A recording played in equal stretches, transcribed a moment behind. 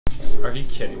Are you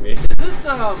kidding me? Is this,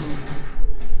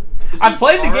 I've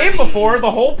played the game before.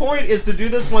 The whole point is to do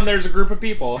this when there's a group of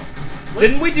people.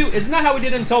 Didn't we do... Isn't that how we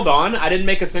did Until Dawn? I didn't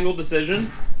make a single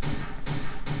decision.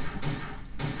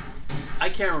 I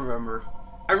can't remember.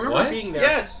 I remember being there.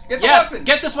 Yes! Get the weapon!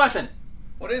 Get this weapon!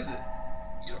 What is it?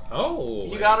 Oh.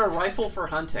 You got a rifle for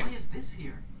hunting. Why is this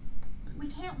here? We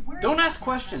can't worry. Don't ask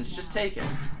questions, just take it.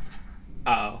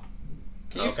 Uh-oh.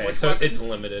 Can you Okay, switch so weapons? it's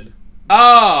limited.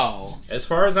 Oh! As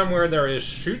far as I'm aware, there is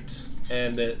shoot,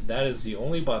 and that is the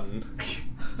only button.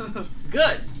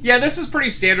 Good. Yeah, this is pretty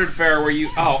standard fare where you...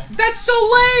 Oh, that's so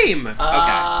lame!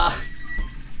 Okay.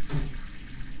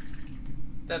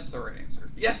 That's the right answer.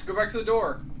 Yes, go back to the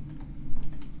door.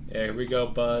 Yeah, here we go,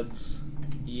 buds.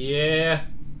 Yeah.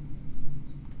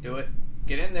 Do it.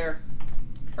 Get in there.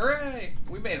 Hooray!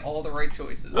 We made all the right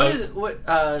choices. What is it? What,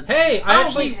 Hey, I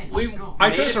actually... I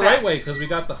made chose it the right back. way because we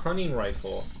got the hunting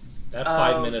rifle. That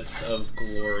 5 minutes of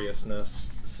gloriousness.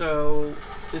 So,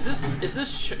 is this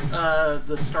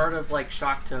the start of, like,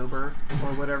 Shocktober?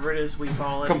 Or whatever it is we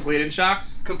call it? Completed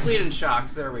Shocks? Complete and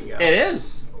Shocks, there we go. It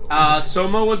is.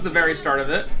 Soma was the very start of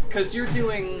it. Because you're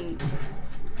doing,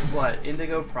 what,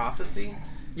 Indigo Prophecy?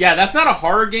 Yeah, that's not a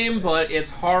horror game, but it's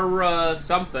horror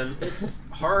something. It's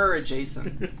horror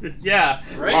adjacent. Yeah,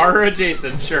 Right? horror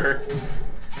adjacent, sure.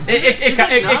 It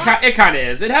kind of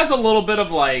is. It has a little bit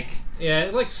of, like...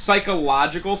 Yeah, like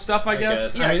psychological stuff, I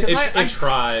guess. Yeah, I mean, 'cause it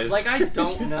tries. Like, I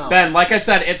don't know. Ben, like I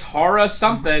said, it's horror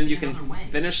something. You can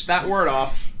finish that word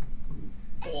off.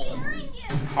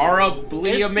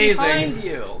 Horribly It's amazing. behind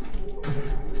you.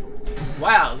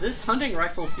 Wow, this hunting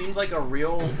rifle seems like a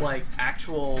real, like,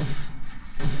 actual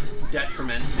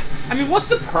detriment. I mean, what's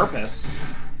the purpose?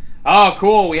 Oh,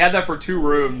 cool. We had that for 2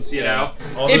 rooms, you know?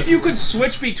 If you could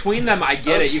switch between them, I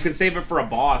get it. You can save it for a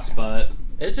boss, but...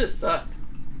 It just sucked.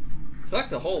 It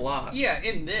sucked a whole lot. Yeah,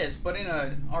 in this, but in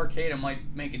an arcade it might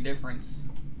make a difference.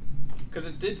 Because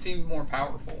it did seem more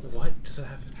powerful. What does it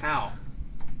have? How?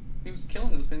 He was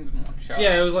killing those things in one shot.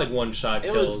 Yeah, it was like one-shot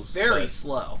It kills. was very but-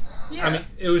 slow. Yeah. I mean,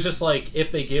 it was just like,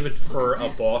 if they gave it for a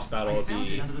boss battle, it'd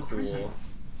be cool.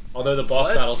 Although the boss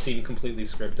What? battle seemed completely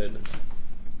scripted.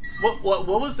 What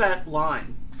was that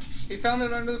line? he found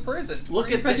it under the prison. Look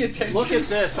Are you at paying this. attention? Look at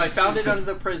this. I found it under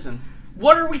the prison.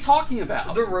 What are we talking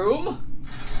about? The room?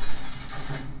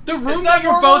 The It's room not that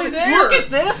you're normally both there. Look at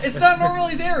this. It's not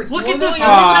normally there. It's Look at this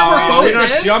normally room under that the we're both you're prison.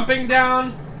 not in. jumping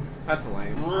down? That's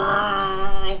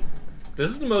lame. This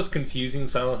is the most confusing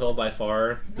Silent Hill by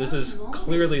far. This is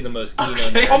clearly the most keen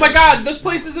on. Oh my god, this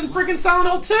place is in freaking Silent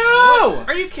Hill 2!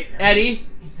 Are you kidding? Eddie.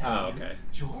 Oh, okay.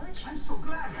 George, I'm so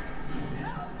glad.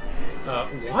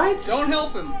 What? Don't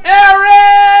help him.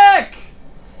 Eric!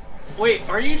 Wait,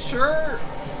 are you sure?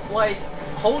 Like,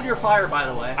 hold your fire, by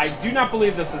the way. I do not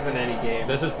believe this is in any game.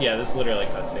 This is literally a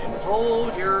cutscene.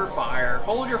 Hold your fire.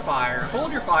 Hold your fire.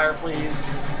 Hold your fire, please.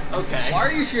 Okay. Why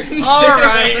are you shooting? All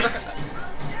right.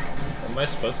 What am I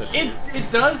supposed to shoot?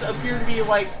 It does appear to be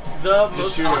like the Just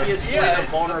most shoot it. obvious point Yeah, of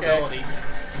vulnerability.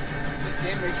 This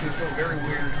game makes me feel very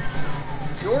weird.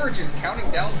 George is counting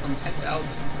down from 10,000.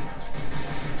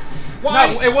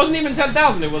 No, it wasn't even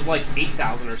 10,000. It was like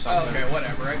 8,000 or Oh, something. okay,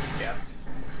 whatever. I just guessed.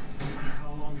 How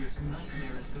long this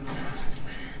nightmare is gonna last?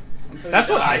 Until you That's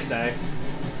what die. I say.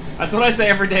 That's what I say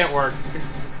every day at work.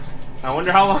 I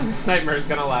wonder how long this nightmare is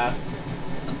gonna last.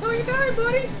 Until you die,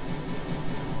 buddy.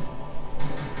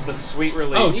 The sweet Oh,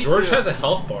 release. George has a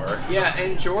health bar. Yeah,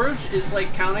 and George is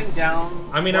like counting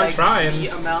down. I mean, I'm like, trying. the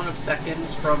amount of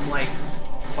seconds from like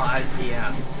 5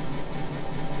 p.m.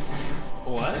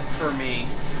 What? for me.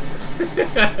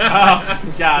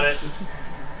 Oh, got it.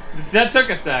 That took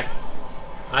a sec.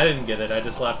 I didn't get it. I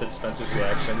just laughed at Spencer's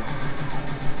reaction.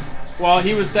 Well,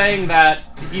 he was saying that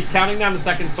he's counting down the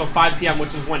seconds till 5 p.m.,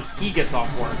 which is when he gets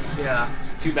off work. Yeah.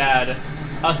 Too bad.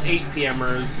 Us 8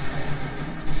 p.m.ers.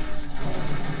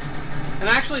 And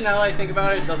actually, now that I think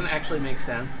about it, it doesn't actually make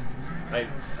sense.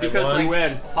 Because won. like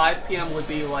win. 5 p.m. would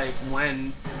be like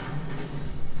when.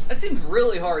 That seems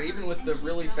really hard, even with the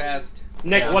really fast.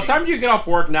 Nick, Yeah. what time do you get off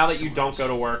work now that you don't go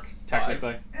to work,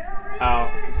 technically? Oh.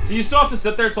 So you still have to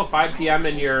sit there till 5 p.m.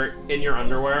 in your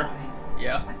underwear?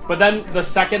 Yeah. But then the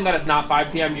second that it's not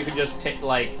 5 p.m., you can just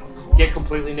like get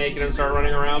completely naked and start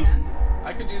running around?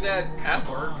 I could do that at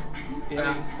work.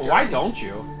 Yeah. Why don't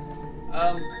you?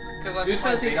 Because I'm Who in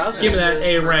says my he doesn't? basement. Give me that There's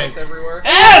A rooms rank. everywhere.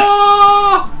 Yes!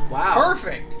 Wow.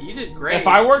 Perfect. You did great. If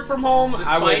I worked from home, Despite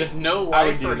I would. no I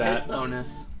life would do or that. hit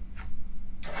bonus.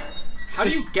 How do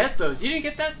you Just- get those? You didn't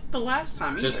get that the last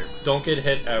time either. Just don't get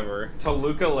hit ever.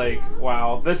 Toluca Lake.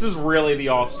 Wow, this is really the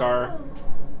all-star.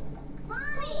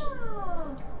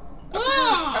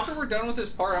 After we're done with this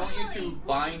part, I want you to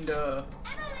bind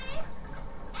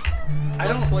I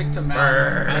left don't- click to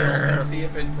mouse and see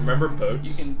if it's. Remember boats?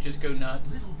 You can just go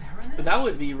nuts. But that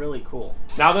would be really cool.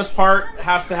 Now this part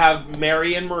has to have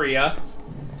Mary and Maria,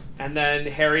 and then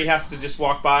Harry has to just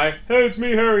walk by. Hey, it's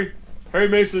me, Harry. Harry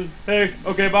Mason. Hey,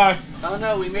 okay, bye. Oh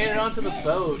no, we made it onto the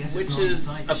boat, which is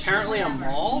apparently a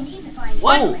mall?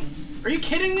 What? Oh. Are you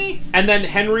kidding me? And then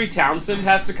Henry Townsend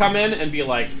has to come in and be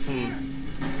like,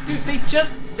 Dude, they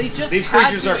just These had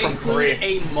creatures to are from include 3.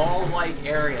 a mall-like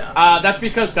area. That's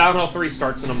because Silent Hill 3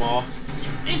 starts in a mall.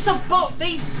 It's a boat.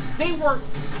 They were.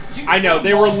 I know,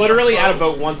 they were literally at a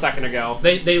boat 1 second ago.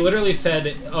 They literally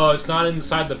said, "Oh, it's not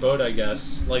inside the boat." I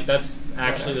guess like that's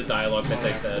actually the dialogue that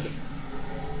they said.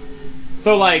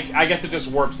 So, like, I guess it just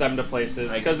warps them to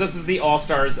places, because this is the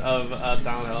all-stars of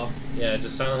Silent Hill. Yeah,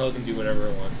 just Silent Hill can do whatever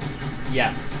it wants.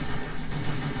 Yes.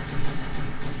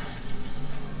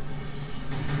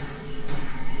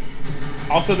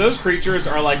 Also, those creatures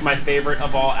are, like, my favorite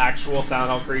of all actual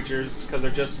Silent Hill creatures, because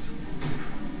they're just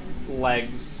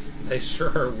legs. They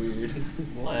sure are weird.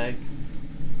 Leg.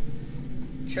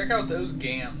 Check out those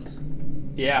gams.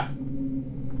 Yeah.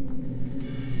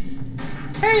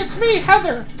 Hey, it's me,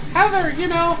 Heather! Heather, you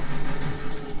know,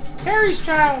 Harry's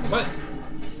child! What?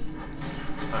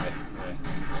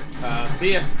 Hi.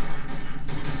 See ya.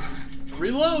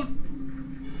 Reload.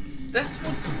 That's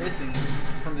what's missing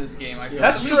from this game. I feel.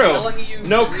 That's Somebody true. yelling at you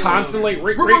No, to reload. constantly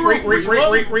reload.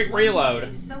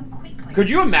 So quickly. Could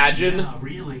you imagine Not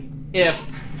really. if,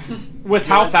 with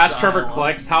how Good fast Trevor dialogue.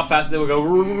 clicks, how fast they would go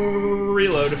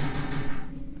reload?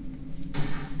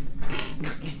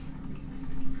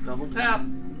 Double tap.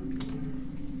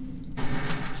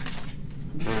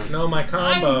 No, my I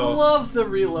combo. love the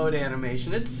reload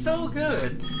animation. It's so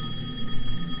good.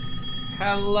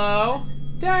 Hello,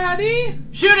 Daddy?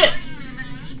 Shoot it!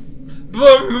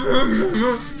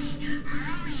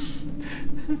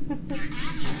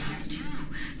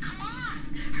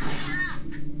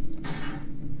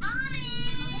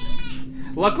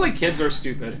 Luckily, kids are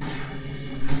stupid.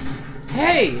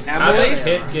 Hey, How did Emily.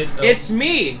 Kit get? Oh. It's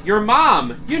me, your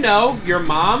mom. You know, your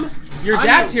mom. Your I'm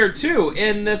dad's your- here too,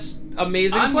 in this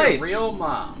amazing I'm place. your real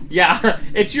mom. Yeah,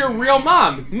 it's your real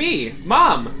mom. Me,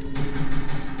 mom.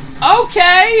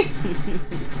 Okay.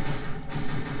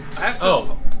 I have to.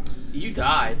 Oh. You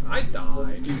died. I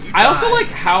died. Dude, you I also died. like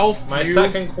how few. My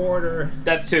second quarter.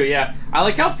 That's too. Yeah, I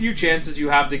like how few chances you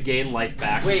have to gain life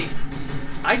back. Wait,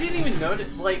 I didn't even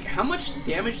notice. Like, how much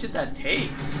damage did that take?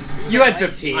 You had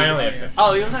 15. I only have 15.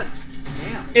 Oh, it was that.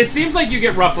 Damn. It seems like you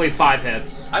get roughly 5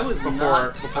 hits. I was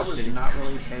before not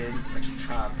really paying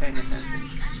attention.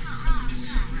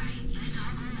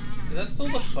 Is that still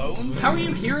the phone? How are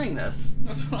you hearing this?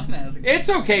 That's what I'm asking. It's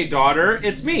okay, daughter.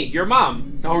 It's me, your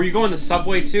mom. Oh, are you going the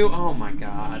subway too? Oh my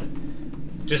god.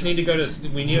 Just need to go to.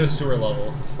 We need a sewer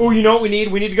level. Oh, you know what we need?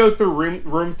 We need to go through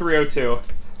room 302.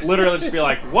 Literally just be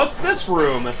like, what's this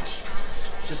room?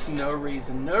 Just no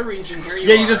reason. No reason. Here you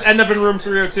Yeah, are. you just end up in room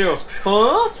 302.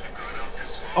 Huh?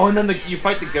 Oh, and then you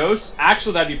fight the ghosts?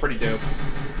 Actually, that'd be pretty dope.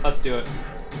 Let's do it.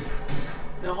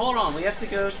 No, hold on. We have to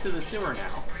go to the sewer now.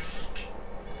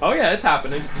 Oh yeah, it's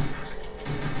happening.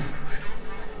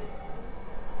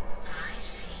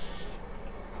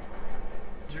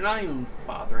 They're not even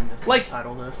bothering to Like-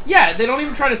 subtitle this. Yeah, they don't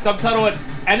even try to subtitle it,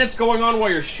 and it's going on while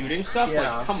you're shooting stuff?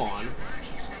 Yeah. Like, come on.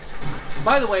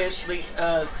 By the way,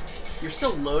 you're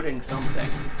still loading something.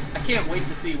 I can't wait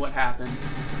to see what happens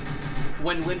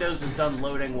when Windows is done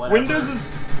loading whatever. Windows is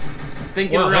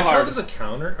thinking Well, real how hard. is a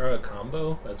counter or a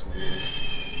combo? That's weird.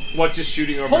 What, just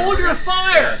shooting over? Hold and over your again?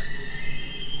 fire!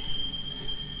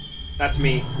 That's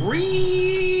me.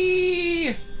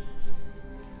 Ree!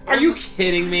 Are you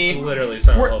kidding me? Literally,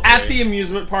 Silent We're Hill at 3. the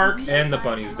amusement park. And the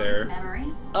bunny's there. Memory.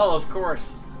 Oh, of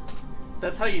course.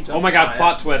 That's how you justify Oh my god, it.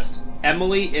 plot twist.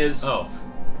 Emily is Oh,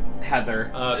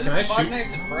 Heather. This can I is Five shoot?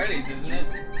 Nights at Freddy's, isn't it?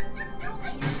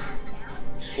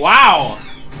 Wow!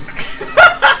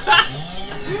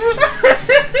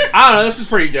 I don't know, this is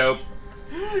pretty dope.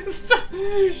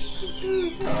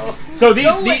 So these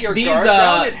Don't let your guard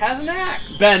down, it has an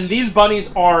axe. Ben, these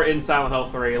bunnies are in Silent Hill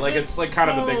 3. Like, it's like kind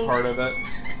of a big so part of it.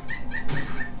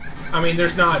 I mean,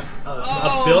 there's not a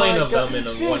Oh billion my of God. them in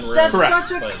Dude, one room. That's Correct.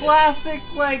 such a Like, classic,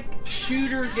 like,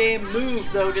 shooter game move,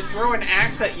 though, to throw an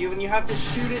axe at you and you have to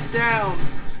shoot it down.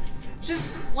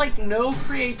 Just, like, no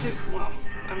creative... Well,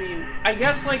 I mean, I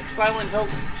guess, like, Silent Hill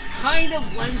kind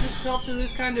of lends itself to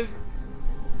this kind of,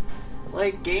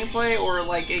 like, gameplay, or,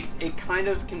 like, it kind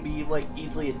of can be, like,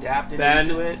 easily adapted Ben,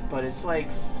 into it, but it's, like,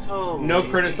 so No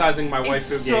lazy. criticizing my It's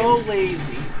waifu so game.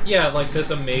 lazy. Yeah, like this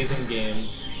amazing game.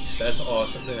 That's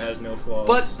awesome. It has no flaws.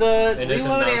 But the It isn't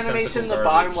reload nonsensical animation in the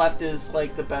garbage. bottom left is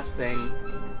like the best thing,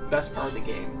 best part of the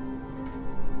game.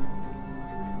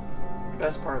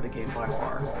 Best part of the game by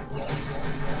far.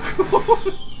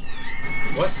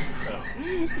 What? Oh.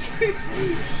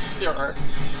 Sure.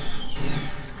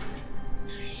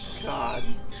 God.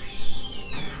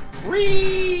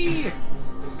 Whee!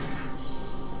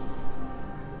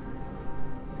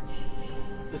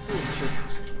 This is just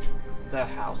the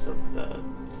house of the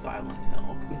Silent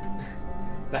Hill.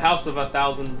 The house of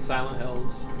 1,000 Silent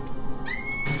Hills.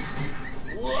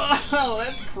 Whoa,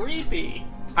 that's creepy.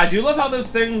 I do love how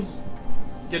those things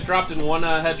get dropped in one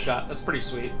headshot. That's pretty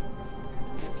sweet.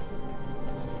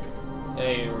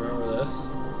 Hey, remember this?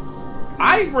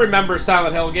 I remember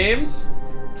Silent Hill games.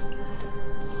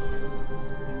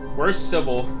 Where's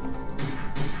Sybil?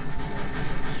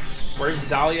 Where's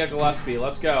Dahlia Gillespie?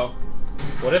 Let's go.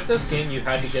 What if this game you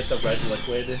had to get the red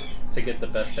liquid to get the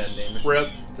best ending? Rip.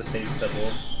 To save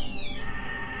Sybil.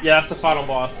 Yeah, that's the final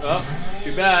boss. Oh,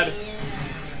 too bad.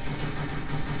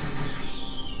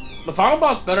 The final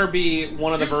boss better be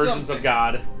one of the Shoot versions something. of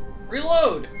God.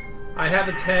 Reload! I have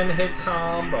a 10-hit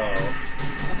combo.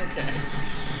 Okay.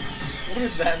 What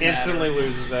does that matter? Instantly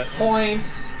loses it.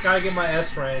 Points. Gotta get my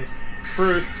S rank.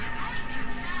 Truth.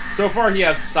 So far, he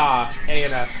has Sa, A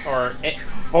and S, or A.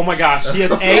 Oh my gosh, he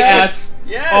has A S.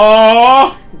 Yes!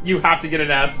 Oh, you have to get an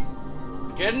S.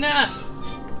 Get an S.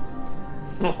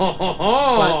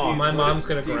 But my mom's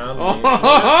gonna ground me.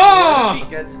 What if he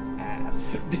gets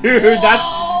ass? Dude,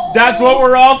 that's what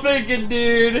we're all thinking,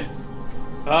 dude. He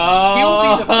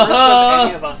will be the first of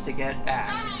any of us to get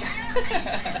ass.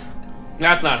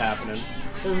 That's not happening.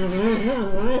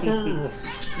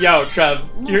 Yo, Trev,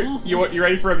 you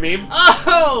ready for a meme?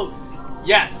 Oh!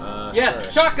 Yes! Yes!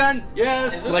 Sure. Shotgun!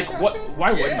 Yes! Is it Like, what?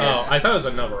 Why wouldn't you? Oh, I thought it was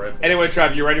another rifle. Anyway,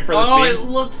 Trev, you ready for this Oh, meme? it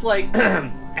looks like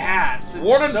ass. It's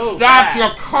Wouldn't so stop bad.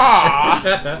 your car.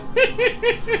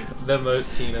 The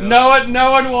most kino.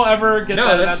 No one will ever get No,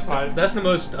 that. that's That's fine. that's the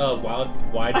most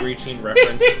wide-reaching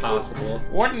reference possible.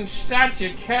 Wouldn't start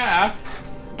your car.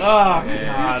 Oh Yeah.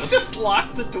 God. Just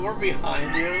lock the door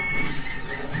behind you.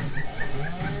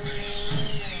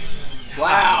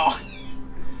 Wow.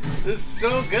 This is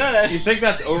so You good. think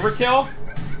that's overkill?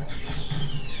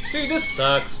 Dude, this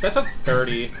sucks. That took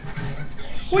 30.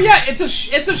 Well, yeah, it's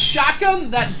a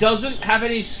shotgun that doesn't have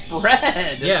any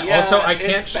spread. Yeah, also, I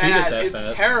can't it's shoot bad. it that It's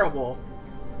fast. terrible.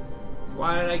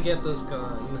 Why did I get this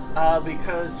gun?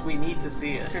 Because we need to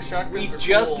see it. Because shotguns We are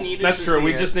just cool. needed That's to true. see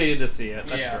We it. just needed to see it.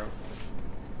 That's Yeah. true.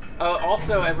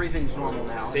 Also, everything's normal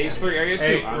now. Saves again. 3 area 2.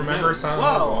 Hey, I remember know. Silent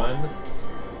Whoa. Hill 1?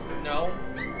 No.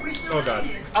 Oh god.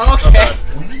 Okay.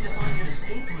 We need to find an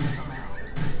escape route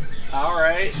somehow.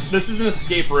 Alright. This is an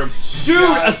escape room. Dude,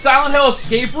 Yeah. a Silent Hill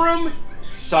escape room?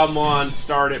 Someone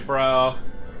start it, bro.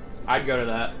 I'd go to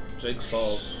that.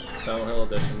 Jigsaw. Silent Hill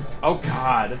Edition. Oh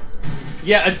God.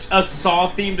 Yeah, a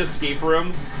Saw-themed escape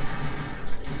room.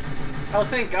 Oh,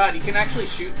 thank God. You can actually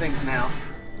shoot things now.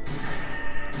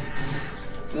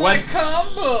 What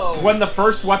combo? When the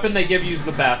first weapon they give you is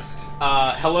the best.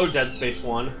 Hello, Dead Space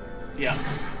 1. Yeah.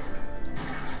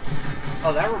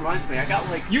 Oh, that reminds me. I got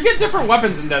like... You get different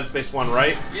weapons in Dead Space 1,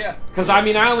 right? Yeah. Because, I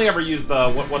mean, I only ever use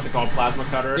the, what's it called, plasma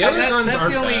cutter? The other guns that's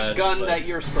aren't the only bad, gun but- that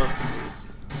you're supposed to use.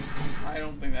 I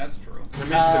don't think that's true. That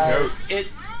means the goat.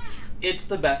 It's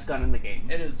the best gun in the game.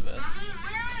 It is the best.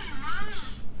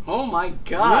 Oh my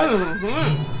God.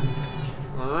 Mm-hmm.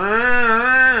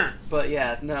 But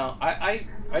yeah, no. I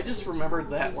just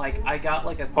remembered that, like, I got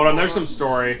like a... Hold on, there's some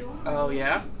story. Oh,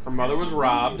 yeah? Her mother was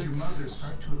robbed. Your mother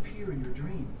start to appear in your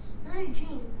dreams. Not a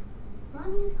dream.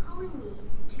 Mommy is calling me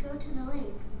to go to the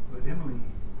lake. But Emily,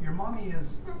 your mommy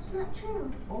is... That's not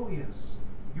true. Oh yes,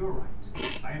 you're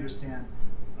right. I understand.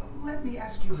 Let me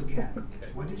ask you again.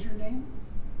 Okay. What is your name?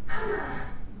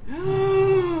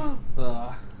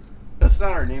 That's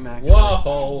not her name, actually.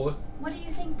 Whoa! What do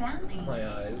you think that means? My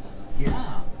eyes.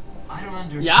 Yeah. I don't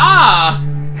understand. Yeah!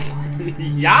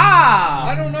 Yeah!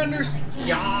 I don't understand.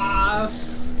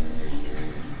 Yes!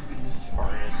 You just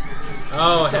farted.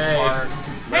 Oh, It's a hey. fart.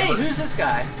 Hey, who's this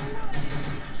guy?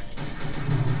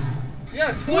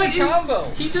 Yeah, What twin is... combo.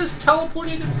 He just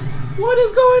teleported... What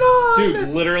is going on? Dude,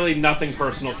 literally nothing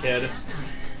personal, kid.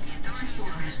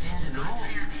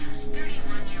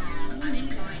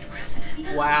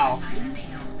 Wow.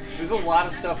 There's a lot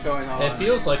of stuff going on. It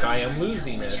feels like I am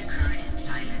losing it. It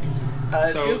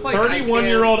So, feels like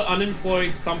 31-year-old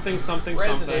unemployed something something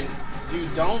Resident. something.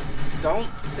 Dude, don't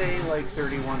say like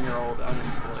 31-year-old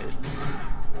unemployed.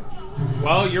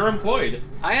 Well, you're employed.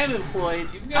 I am employed.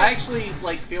 You've got- I actually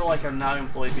like feel like I'm not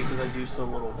employed because I do so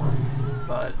little work.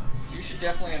 But You should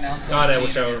definitely announce that. God, to I the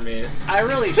wish I were internet. me. I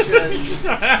really should.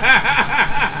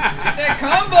 That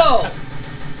combo!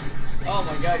 Oh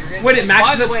my god, you're getting. Wait, it By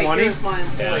maxes the at way, 20? here's my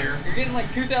employer. You're getting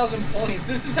like 2,000 points.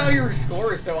 This is how your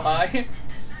score is so high.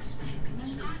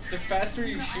 The faster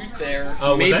you shoot there.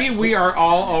 Oh, Maybe we are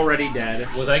all already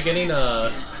dead. Was I getting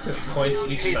points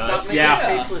each Hey, shot? stop making Yeah.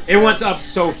 tasteless It went jokes. up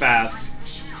so fast.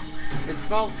 It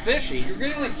smells fishy. You're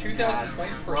getting like 2,000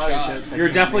 points per A lot of shot. jokes I You're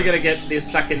can't definitely make. gonna get the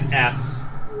second S.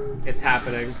 It's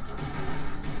happening.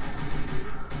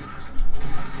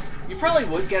 You probably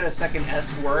would get a second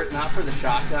S were it not for the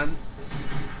shotgun.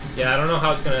 Yeah, I don't know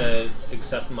how it's gonna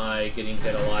accept my getting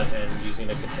hit a lot and using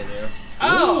a continue.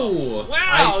 Oh, Ooh, wow!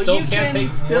 I still you can't can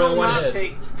take still more than one not hit.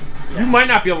 take. You might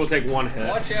not be able to take one hit.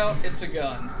 Watch out, it's a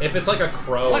gun. If it's like a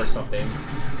crow What? or something.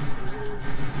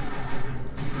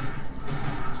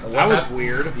 That was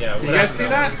weird. Yeah, Did you what guys see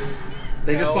that? happened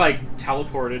They just No. like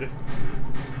teleported.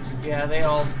 Yeah, they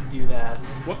all do that.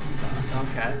 What?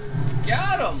 Okay.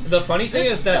 Got him! The funny thing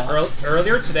This is that sucks.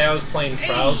 earlier today I was playing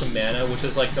Trials of Mana, which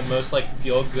is like the most like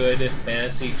feel-good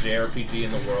fantasy JRPG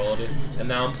in the world, and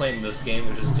now I'm playing this game,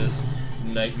 which is just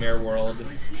Nightmare World.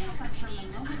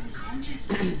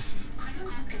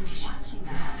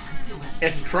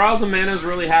 If Trials of Mana is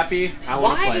really happy, I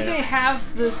want to Why play do they it.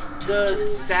 have the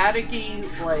staticky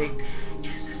like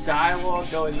dialogue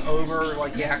going over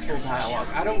like the actual dialogue?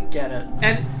 I don't get it.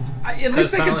 And at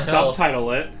least they can Silent Hill.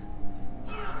 subtitle it.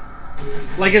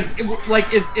 Like is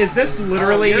this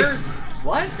literally Oh, you're-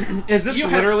 what? is this You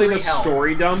have literally 3 the health.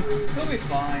 story dump? He'll be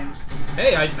fine.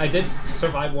 Hey, I did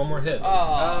survive one more hit.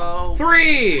 Oh. Oh.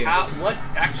 3. What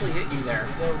actually hit you there?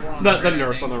 The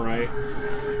nurse on the right.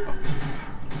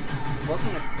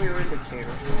 Wasn't a clear indicator.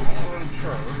 So I'm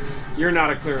sure. You're not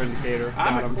a clear indicator.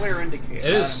 I'm Got a him. clear indicator.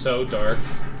 It is so dark.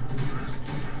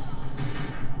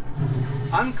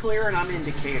 I'm clear and I'm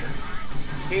indicator.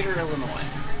 Decatur, Illinois.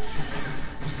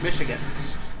 Michigan.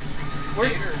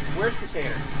 Where's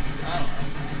Decatur? I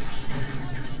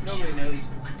don't know. Nobody knows.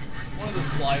 One of those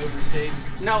flyover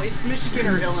states. No, it's Michigan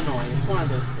or Illinois. It's one of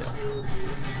those two.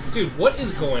 Dude, what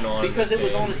is going on? Because in it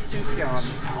this was game? on a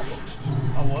Sufjan album.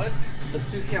 A what? The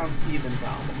Sufjan Stevens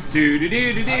album. Do do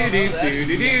do do I don't do know that. do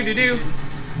do do do do.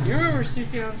 You remember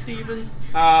Sufjan Stevens?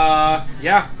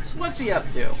 Yeah. What's he up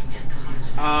to?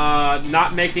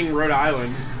 Not making Rhode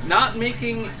Island. Not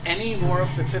making any more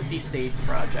of the 50 States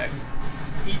project.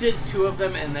 He did 2 of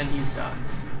them and then he's done.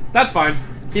 That's fine.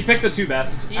 He picked the 2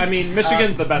 best. I mean,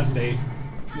 Michigan's the best state.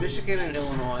 Michigan and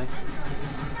Illinois.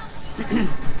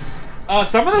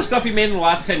 Some of the stuff he made in the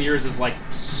last 10 years is like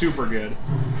super good.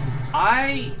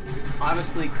 I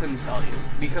honestly couldn't tell you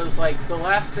because like the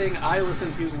last thing I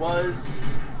listened to was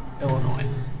Illinois.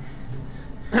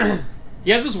 He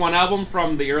has this one album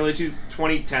from the early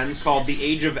 2010s called The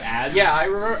Age of Ads. Yeah, I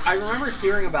remember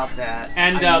hearing about that.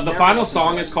 And I the never final listened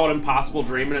song to is it. called Impossible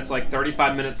Dream, and it's like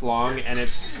 35 minutes long, and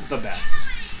it's the best.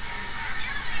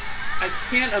 I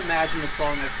can't imagine a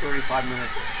song that's 35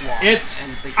 minutes long. It's.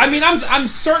 and think I mean, I'm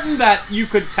certain that you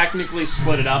could technically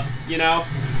split it up, you know,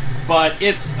 but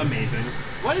it's amazing.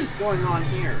 what is going on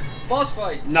here? Boss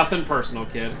fight. Nothing personal,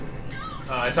 kid.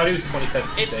 I thought he was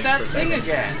 25th. It's thing that for a thing second.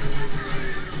 again.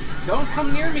 Don't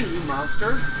come near me, you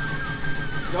monster.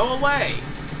 Go away.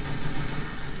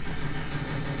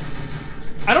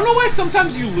 I don't know why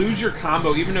sometimes you lose your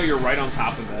combo even though you're right on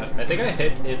top of it. I think I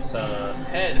hit its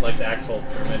head, like the actual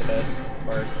pyramid head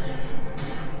part.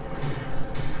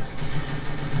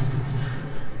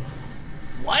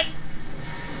 What?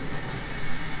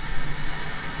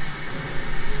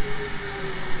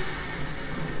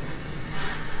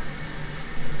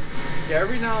 Yeah,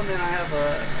 every now and then I have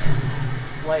a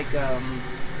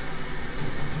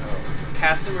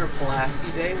Casimir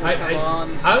Pulaski Day will come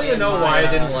on. I don't even in know my, why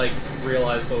I didn't like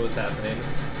realize what was happening.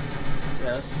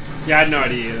 Yes. Yeah, I had no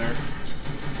idea either.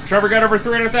 Trevor got over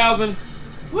 300,000.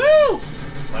 Woo!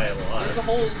 By a lot. There's a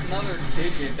whole another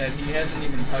digit that he hasn't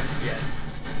even touched yet.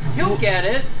 He'll get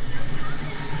it.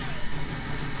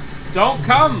 Don't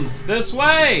come this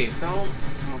way. Don't.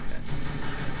 Okay.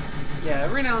 Yeah,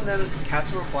 every now and then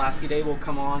Casimir Pulaski Day will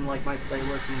come on like my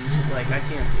playlist and I'm just like I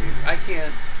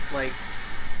can't like.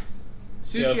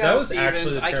 Yeah, if Sufjan that was Stevens,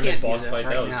 actually the I pyramid can't do boss this fight,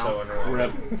 right that was now. so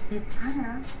underwhelming.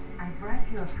 Hunter, I brought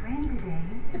you a friend today.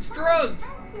 It's drugs!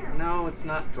 No, it's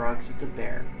not drugs. It's a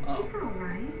bear. Oh. It's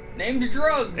alright. Named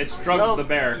drugs! It's Drugs Well, the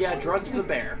Bear. Yeah, Drugs the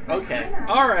bear. Okay.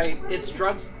 All right. It's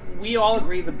Drugs. We all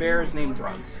agree the bear is named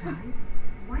Drugs.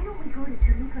 Why don't we go to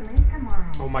Toluca Lake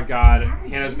tomorrow? Oh my god,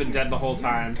 Hannah's been dead the whole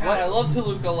time. God, I love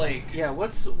Toluca Lake. Yeah. What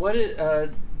is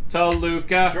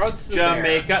Toluca, Drugs the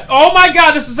Jamaica. Oh my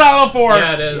god, this is Silent Hill 4!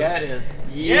 Yeah, it is. Yeah, it is.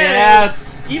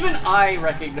 Yes! Even I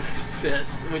recognize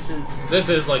this, which is This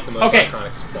is like the most Okay,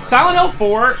 iconic spot. Silent Hill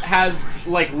 4 has,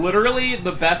 like, literally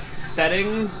the best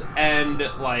settings and,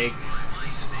 like,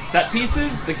 set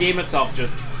pieces, the game itself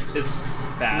just is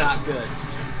bad. Not good.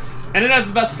 And it has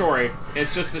the best story.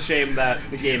 It's just a shame that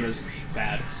the game is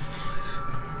bad.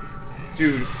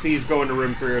 Dude, please go into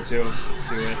room 302.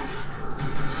 Do it.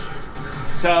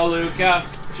 Toluca,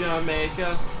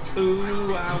 Jamaica.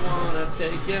 Ooh, I wanna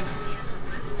take you.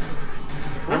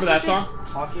 Remember that song?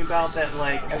 Talking about that,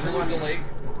 like, everyone. Everyone the lake.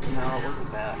 No, it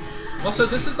wasn't that. Also,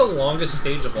 this is the longest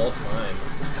stage of all time.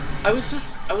 I was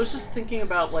just thinking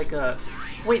about like a.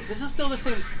 Wait, this is still the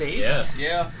same stage? Yeah.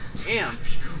 Yeah. Damn.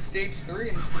 This is stage 3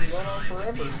 and it's been going on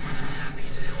forever.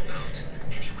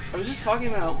 I was just talking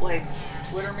about like.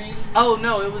 Twitter memes? Oh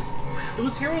no, it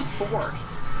was Heroes 4.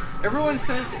 Everyone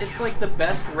says it's like the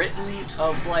best written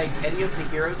of like any of the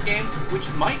Heroes games, which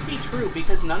might be true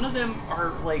because none of them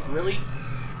are like really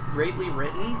greatly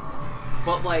written,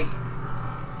 but like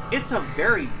it's a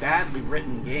very badly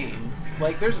written game.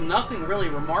 Like there's nothing really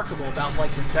remarkable about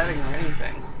like the setting or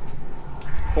anything.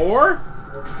 4?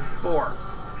 4.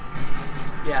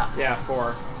 Yeah. Yeah,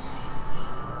 4.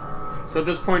 So at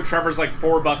this point, Trevor's like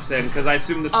 $4 in, because I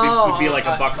assume this would be like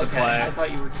a buck to okay. play. I thought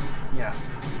you were... Yeah.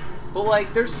 But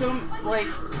like, there's some, like...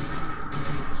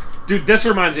 Dude, this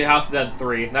reminds me of House of Dead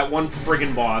 3. That one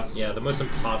friggin' boss. Yeah, the most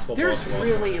impossible There's boss of all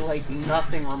really, time. like,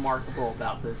 nothing remarkable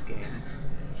about this game.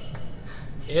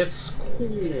 It's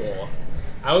cool.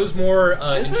 I was more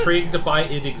intrigued by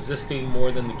it existing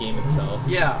more than the game itself.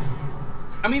 Yeah.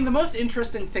 I mean, the most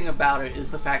interesting thing about it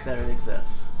is the fact that it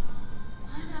exists.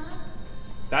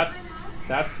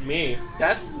 That's me.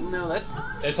 That's...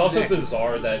 It's also Nick.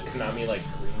 bizarre that Konami, like,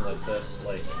 greenlit this.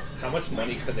 Like, how much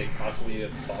money could they possibly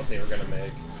have thought they were gonna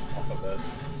make off of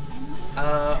this?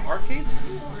 Arcades?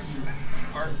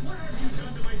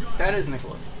 That is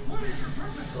Nicholas.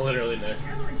 Literally, Nick.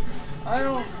 I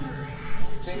don't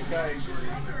think I agree.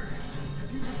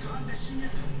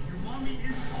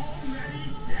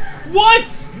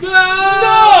 What?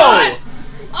 No!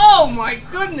 Oh my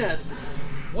goodness!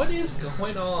 What is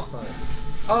going on?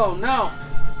 Oh no.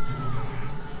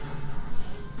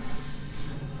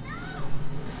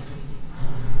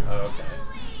 Okay.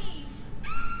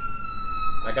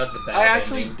 I got the bad I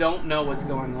actually ending. don't know what's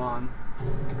going on.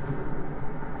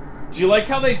 Do you like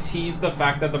how they tease the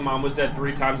fact that the mom was dead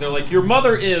 3 times? They're like, your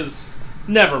mother is...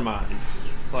 Never mind.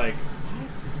 It's like...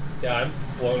 Yeah, I'm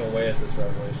blown away at this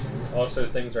revelation. Also,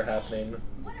 things are happening.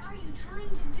 What are you trying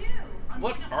to do?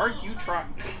 What are you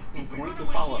trying... I'm going to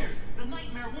follow. The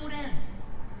nightmare won't end.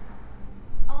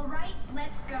 All right,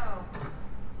 let's go.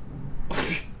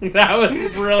 That was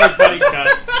really funny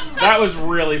cut. That was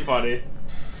really funny.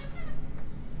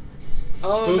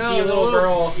 Oh Spooky no, the little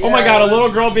girl. Oh my god, a little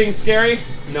this- girl being scary?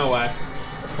 No way.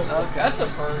 Okay. That's a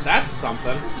first. That's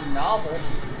something. This is novel.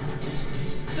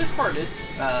 This part is,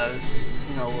 you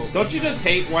know, a little... Don't you just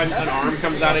hate when an arm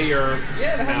comes out of your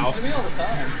Yeah, it happens mouth? to me all the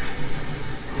time.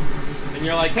 And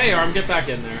you're like, hey arm, get back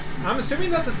in there. I'm assuming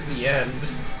that this is the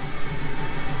end.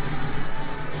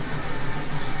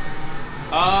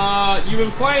 You've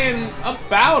been playing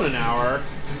about an hour.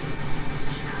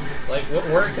 Like,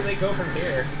 where can they go from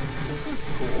here? This is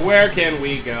cool. Where can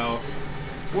we go?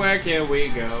 Where can we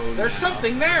go There's now?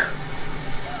 something there!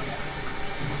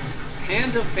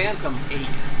 Hand of Phantom 8.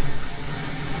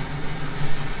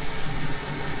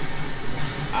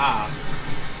 Ah.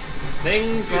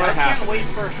 Things Dude, are I happening. can't wait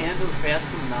for Hand of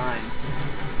Phantom 9.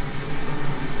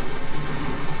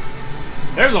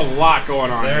 There's a lot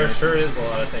going on There here. sure is a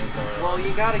lot of things going on. Well,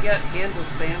 you gotta get Hand of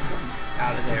Phantom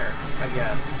out of there, I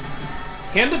guess.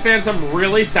 Hand of Phantom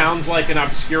really sounds like an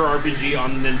obscure RPG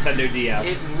on the Nintendo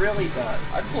DS. It really does.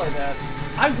 I'd play that.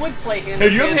 I would play Hand Hey,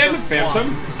 of do you have Phantom Hand of Phantom?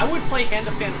 1. I would play Hand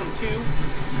of Phantom 2.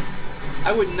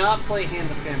 I would not play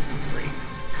Hand of Phantom 3.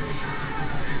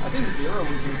 I think 0 would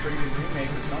be a pretty good remake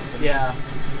or something. Yeah,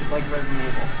 like Resident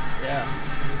Evil. Yeah.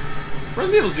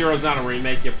 Resident Evil 0 is not a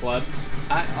remake, you plebs.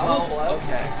 I'm a pleb.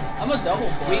 Okay. I'm a double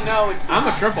pleb. We know it's I'm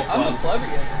not. a triple I'm the pleb.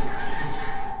 plebiest.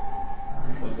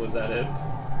 Was that it?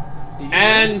 Did you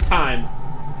And time.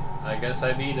 I guess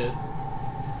I beat it.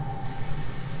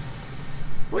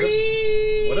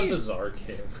 Whee! What a bizarre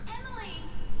game. Emily!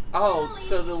 Oh,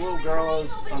 so the little girl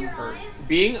is unhurt.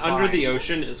 Being under Fine. the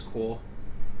ocean is cool.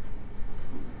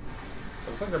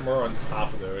 Looks like they're more on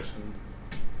top of the ocean.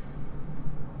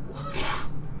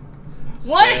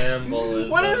 What? Symbolism.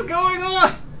 What is going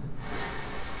on?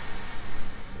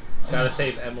 Gotta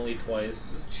save Emily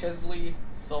twice. Chesley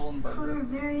For a Sullenberger.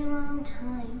 very long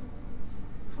time.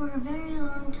 For a very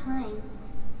long time.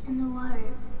 In the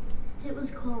water. It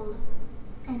was cold.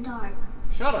 And dark.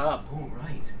 Shut up. Oh,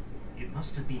 right. It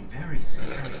must have been very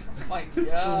scary. My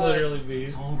god. Literally me.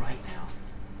 It's all right now.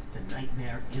 The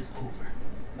nightmare is over.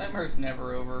 Nightmare's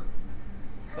never over.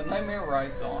 The Nightmare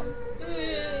Ride's on.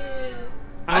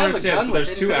 I don't understand. So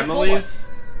there's 2 Emilys.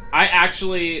 I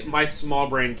actually, my small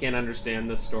brain can't understand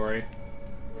this story.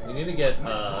 We need to get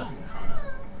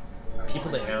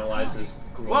people to analyze this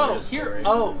glorious story.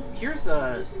 Oh, here's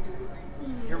a.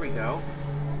 Here we go.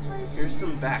 Here's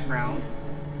some background.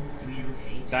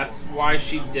 That's why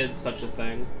she did such a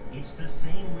thing. It's the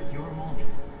same with your mommy.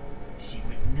 She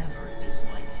would never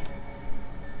dislike you.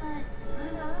 But,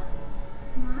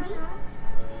 Mommy? Where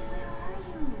are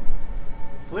you?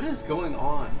 What is going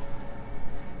on?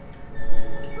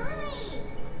 Mommy!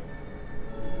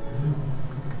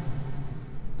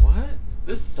 What?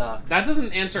 This sucks. That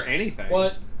doesn't answer anything.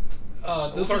 What? This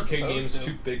What was arcade it game is supposed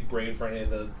to? too big brain for any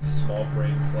of the small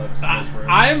brain plebs in this room.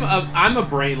 I'm a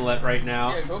brainlet right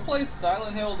now. Yeah, go play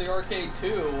Silent Hill the Arcade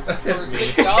 2 for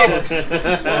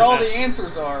 $6, where all the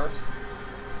answers are.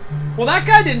 Well, that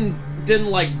guy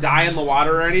didn't like die in the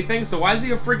water or anything. So why is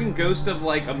he a freaking ghost of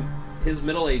like his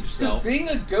middle-aged Because self? being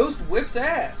a ghost whips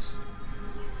ass.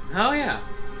 Hell yeah.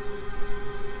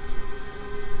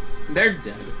 They're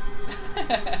dead.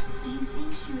 Do you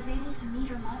think she was able to meet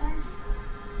her mother?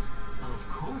 Of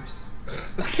course.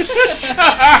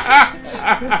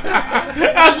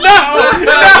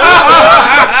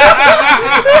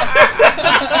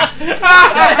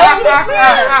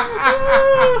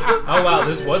 Oh wow,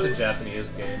 this was a Japanese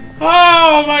game.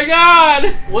 Oh my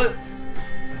god! What?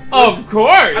 Of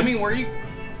course! I mean, were you.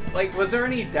 Like, was there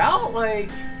any doubt? Like.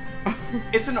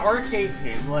 It's an arcade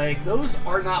game. Like, those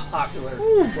are not popular.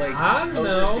 Like, I don't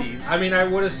know. overseas. I mean, I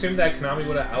would assume that Konami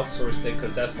would have outsourced it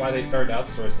because that's why they started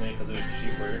outsourcing it, because it was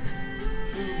cheaper.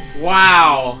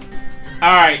 Wow.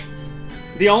 Alright.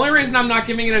 The only reason I'm not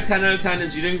giving it a 10 out of 10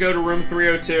 is you didn't go to room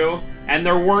 302, and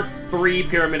there weren't 3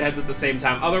 Pyramid Heads at the same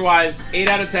time. Otherwise, 8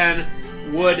 out of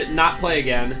 10 would not play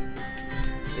again.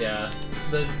 Yeah.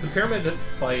 The Pyramid Head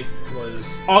fight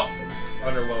was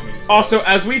underwhelming too. Also,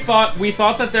 as we thought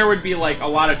that there would be like a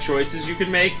lot of choices you could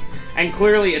make, and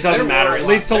clearly it doesn't matter. It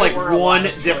leads to like one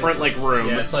different like room.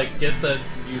 Yeah, it's like, get the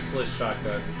useless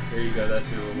shotgun. Here you go, that's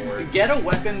your reward. Get a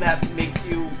weapon that makes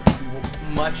you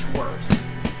much worse.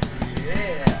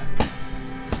 Yeah.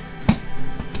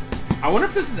 I wonder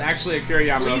if this is actually Akira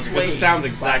Yamamoto, Please because it wait, sounds by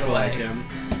exactly the like way. him.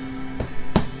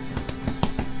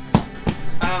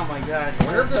 Oh my god. I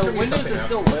wonder if there's So gonna be Windows something is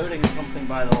still after this. loading something,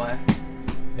 by the way.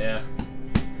 Yeah.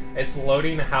 It's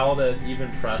loading how to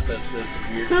even process this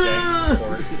weird jank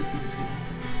report.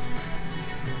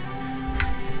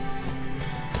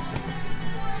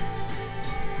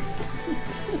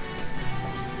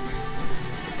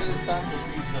 He said it's time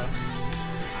for pizza.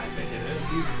 I think it is.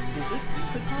 Is it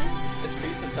pizza time? It's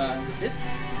pizza time. It's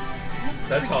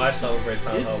That's how I celebrate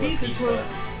Silent Hill, with pizza.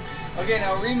 Okay,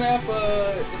 now remap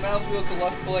the mouse wheel to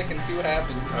left click and see what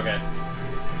happens. Okay.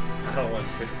 I don't want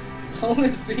to. I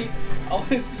wanna see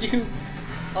you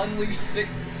unleash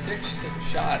six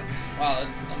shots. Wow,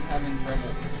 I'm having trouble.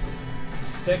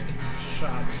 Sick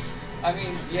shots. I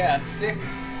mean, yeah, six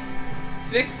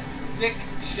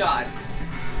shots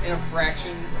in a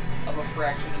fraction of a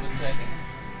second.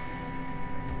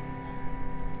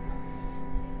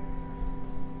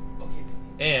 Okay.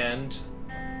 And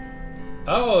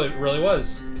oh, it really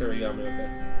was Kirigami. Okay.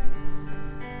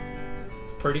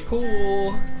 Pretty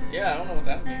cool. Yeah, I don't know what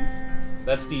that means.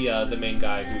 That's the main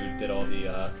guy who did all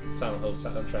the Silent Hill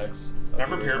soundtracks.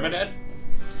 Remember Pyramid Head?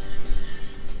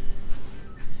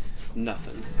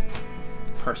 Nothing.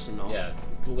 Personal. Yeah,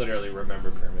 literally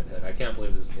remember Pyramid Head. I can't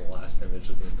believe this is the last image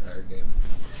of the entire game.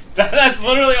 That's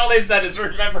literally all they said is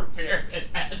remember Pyramid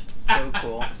Head. so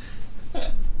cool.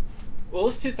 Well, it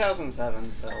was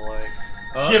 2007, so like...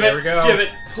 Oh, Give there it, we go. give it,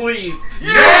 please.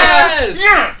 Yes!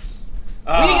 Yes!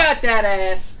 we got that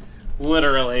ass!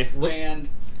 Literally. Banned.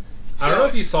 I don't know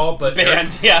if you saw, but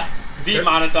Banned, yeah.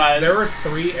 Demonetized. there were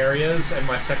 3 areas, and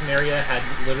my second area had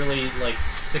literally like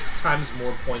 6 times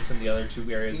more points than the other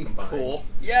 2 areas combined. Cool.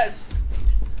 Yes!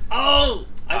 Oh!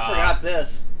 I forgot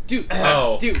this. Dude.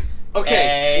 Oh. Dude.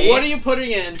 Okay, A. what are you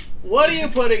putting in? What are you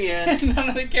putting in? None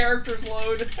of the characters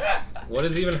load. What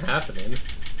is even happening?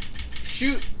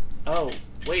 Shoot. Oh,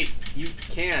 wait. You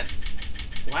can't.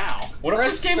 Wow. What if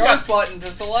Press this game start got... button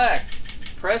to select.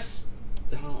 Press...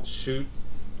 Oh. Shoot.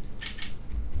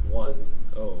 1.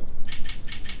 Oh.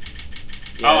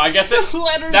 Oh, I guess it...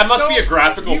 Letters That must be a don't-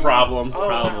 graphical you- problem. Oh.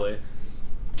 Probably.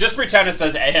 Just pretend it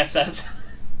says ASS.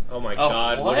 Oh my Oh,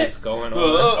 god, what what? is going on?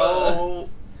 Oh.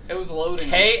 It was loading.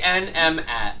 KNM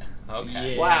at.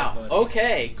 Okay. Yeah, Wow. buddy.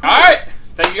 Okay. Cool. Alright.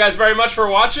 Thank you guys very much for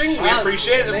watching. We Wow,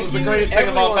 appreciate it. This thank was the you, greatest thing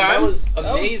of all everyone. time. That was That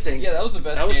was- amazing. yeah, that was the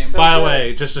best That was game. so By the good.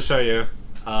 way, just to show you,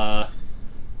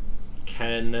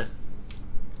 Ken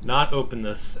not open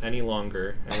this any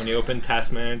longer. And when you open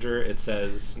Task Manager, it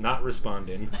says not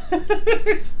responding.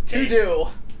 To do.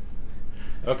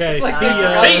 Okay, It's like see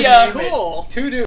ya. See ya. Cool. To do.